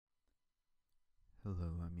Hello,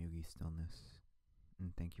 I'm Stillness,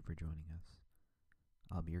 and thank you for joining us.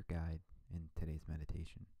 I'll be your guide in today's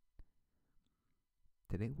meditation.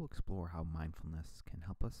 Today we'll explore how mindfulness can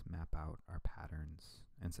help us map out our patterns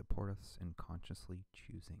and support us in consciously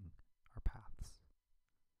choosing our paths.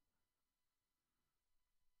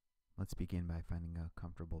 Let's begin by finding a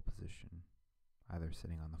comfortable position, either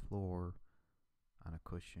sitting on the floor, on a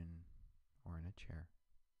cushion, or in a chair.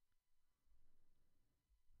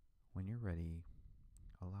 When you're ready,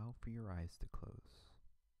 allow for your eyes to close.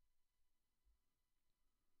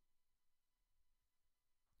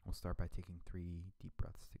 We'll start by taking 3 deep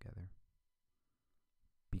breaths together.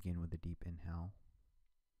 Begin with a deep inhale.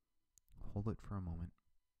 Hold it for a moment.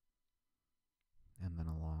 And then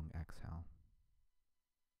a long exhale.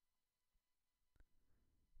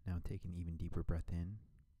 Now take an even deeper breath in,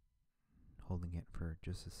 holding it for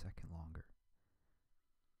just a second longer.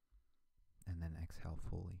 And then exhale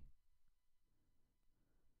fully.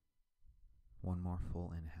 One more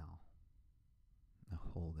full inhale. Now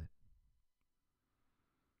hold it.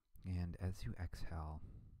 And as you exhale,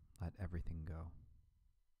 let everything go.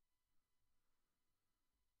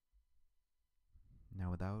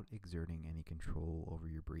 Now, without exerting any control over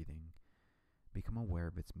your breathing, become aware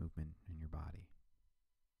of its movement in your body.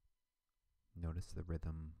 Notice the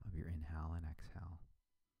rhythm of your inhale and exhale.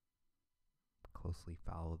 Closely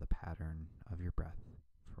follow the pattern of your breath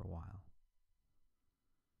for a while.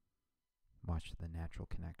 Watch the natural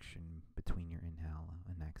connection between your inhale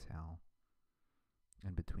and exhale,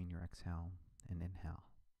 and between your exhale and inhale.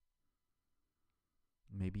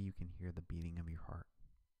 Maybe you can hear the beating of your heart.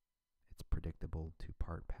 It's predictable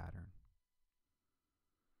two-part pattern.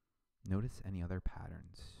 Notice any other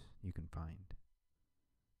patterns you can find.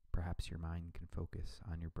 Perhaps your mind can focus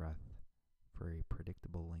on your breath for a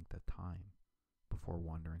predictable length of time before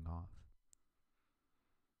wandering off.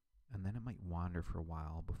 And then it might wander for a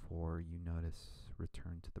while before you notice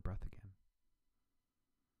return to the breath again.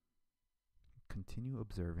 Continue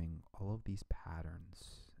observing all of these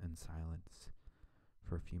patterns in silence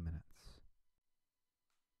for a few minutes.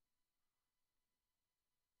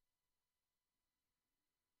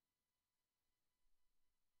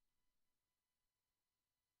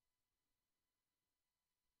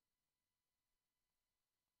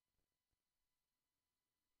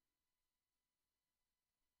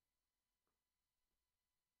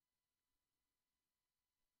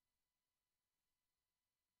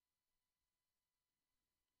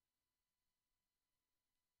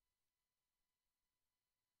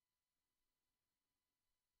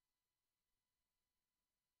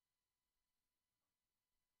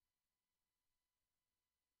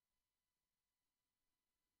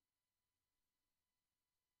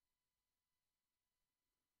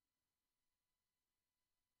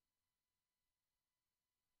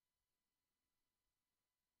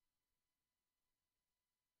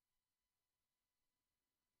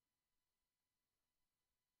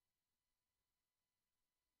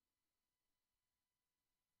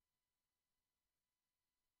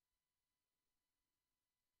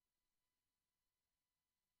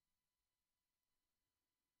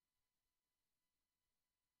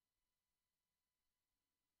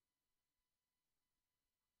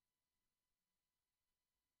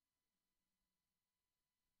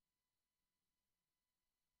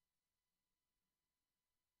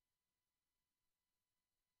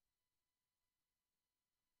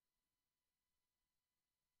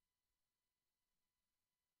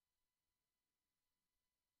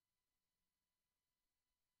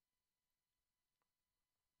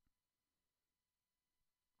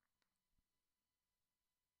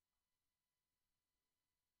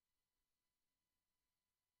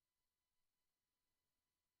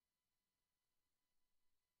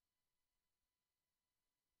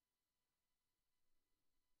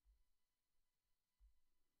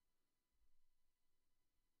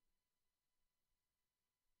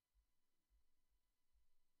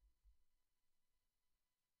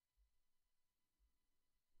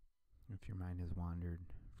 If your mind has wandered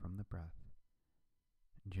from the breath,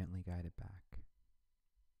 gently guide it back.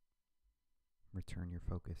 Return your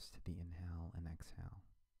focus to the inhale and exhale.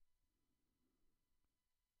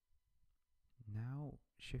 Now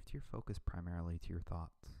shift your focus primarily to your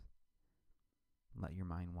thoughts. Let your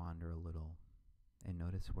mind wander a little and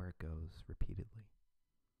notice where it goes repeatedly.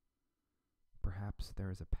 Perhaps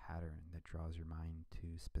there is a pattern that draws your mind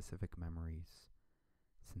to specific memories,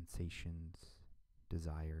 sensations,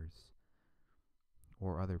 desires,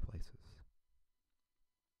 or other places.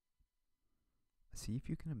 See if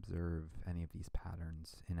you can observe any of these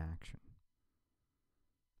patterns in action.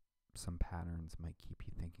 Some patterns might keep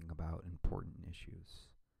you thinking about important issues,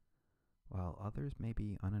 while others may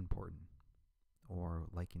be unimportant or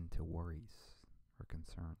likened to worries or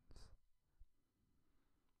concerns.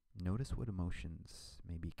 Notice what emotions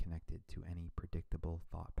may be connected to any predictable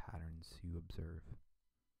thought patterns you observe.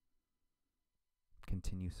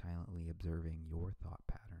 Continue silently observing your thought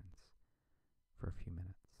patterns for a few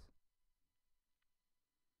minutes.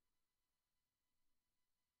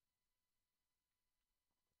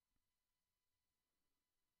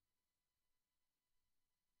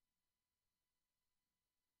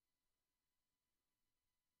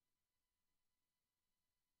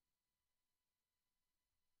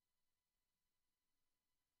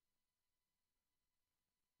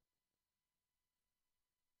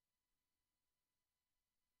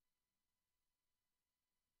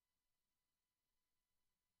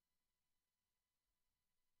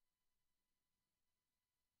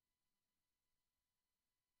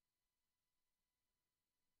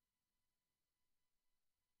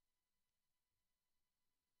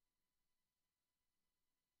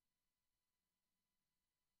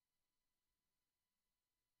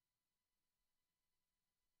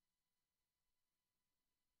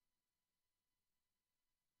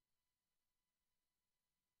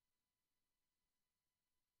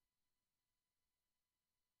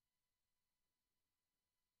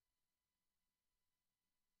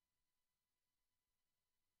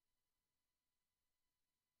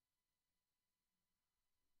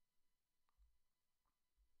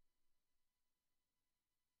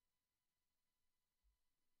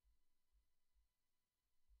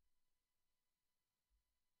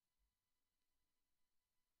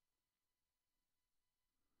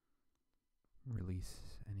 Release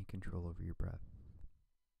any control over your breath,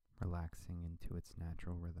 relaxing into its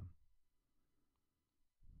natural rhythm.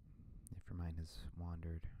 If your mind has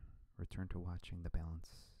wandered, return to watching the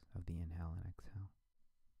balance of the inhale and exhale.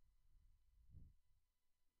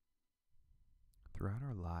 Throughout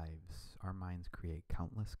our lives, our minds create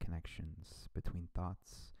countless connections between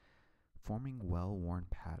thoughts, forming well-worn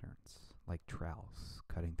patterns like trails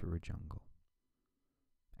cutting through a jungle.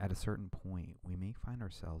 At a certain point, we may find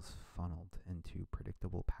ourselves funneled into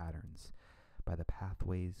predictable patterns by the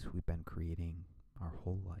pathways we've been creating our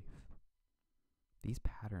whole life. These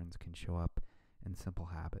patterns can show up in simple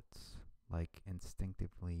habits, like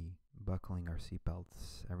instinctively buckling our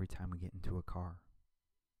seatbelts every time we get into a car,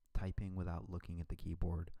 typing without looking at the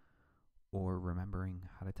keyboard, or remembering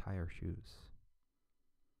how to tie our shoes.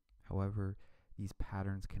 However, these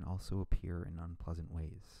patterns can also appear in unpleasant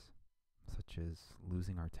ways, such as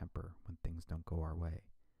losing our temper when things don't go our way,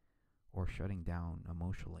 or shutting down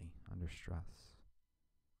emotionally under stress.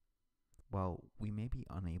 While we may be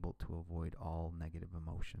unable to avoid all negative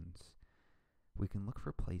emotions, we can look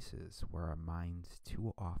for places where our minds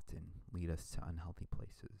too often lead us to unhealthy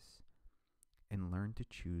places and learn to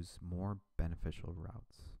choose more beneficial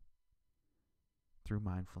routes. Through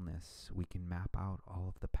mindfulness, we can map out all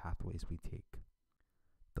of the pathways we take,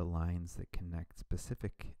 the lines that connect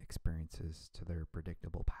specific experiences to their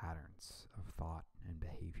predictable patterns of thought and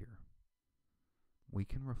behavior. We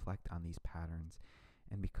can reflect on these patterns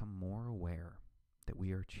and become more aware that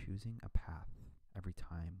we are choosing a path every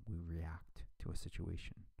time we react to a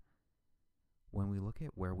situation. When we look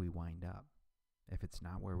at where we wind up, if it's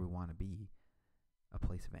not where we want to be, a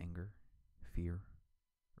place of anger, fear,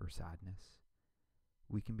 or sadness,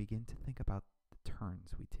 we can begin to think about the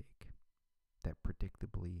turns we take that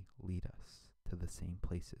predictably lead us to the same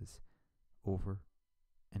places over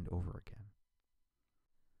and over again.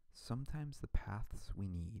 Sometimes the paths we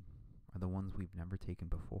need are the ones we've never taken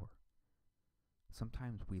before.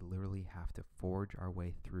 Sometimes we literally have to forge our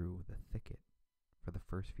way through the thicket for the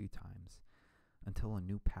first few times until a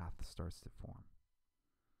new path starts to form.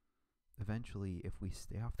 Eventually, if we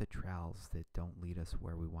stay off the trails that don't lead us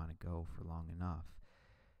where we want to go for long enough,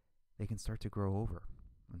 they can start to grow over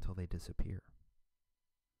until they disappear.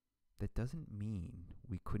 That doesn't mean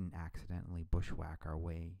we couldn't accidentally bushwhack our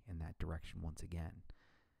way in that direction once again,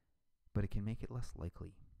 but it can make it less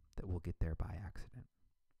likely that we'll get there by accident.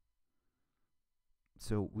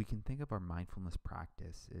 So we can think of our mindfulness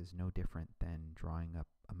practice as no different than drawing up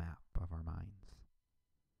a map of our minds.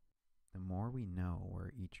 The more we know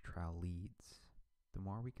where each trail leads, the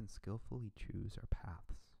more we can skillfully choose our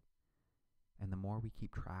paths. And the more we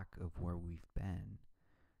keep track of where we've been,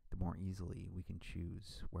 the more easily we can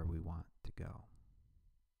choose where we want to go.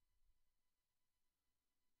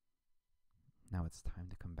 Now it's time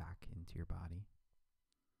to come back into your body.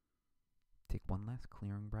 Take one last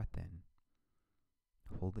clearing breath in,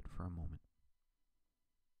 hold it for a moment,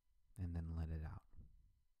 and then let it out.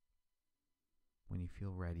 When you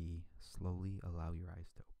feel ready, slowly allow your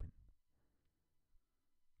eyes to open.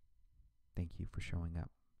 thank you for showing up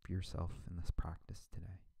for yourself in this practice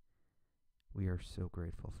today. We are so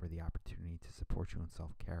grateful for the opportunity to support you in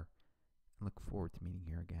self-care and look forward to meeting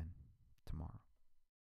here again tomorrow.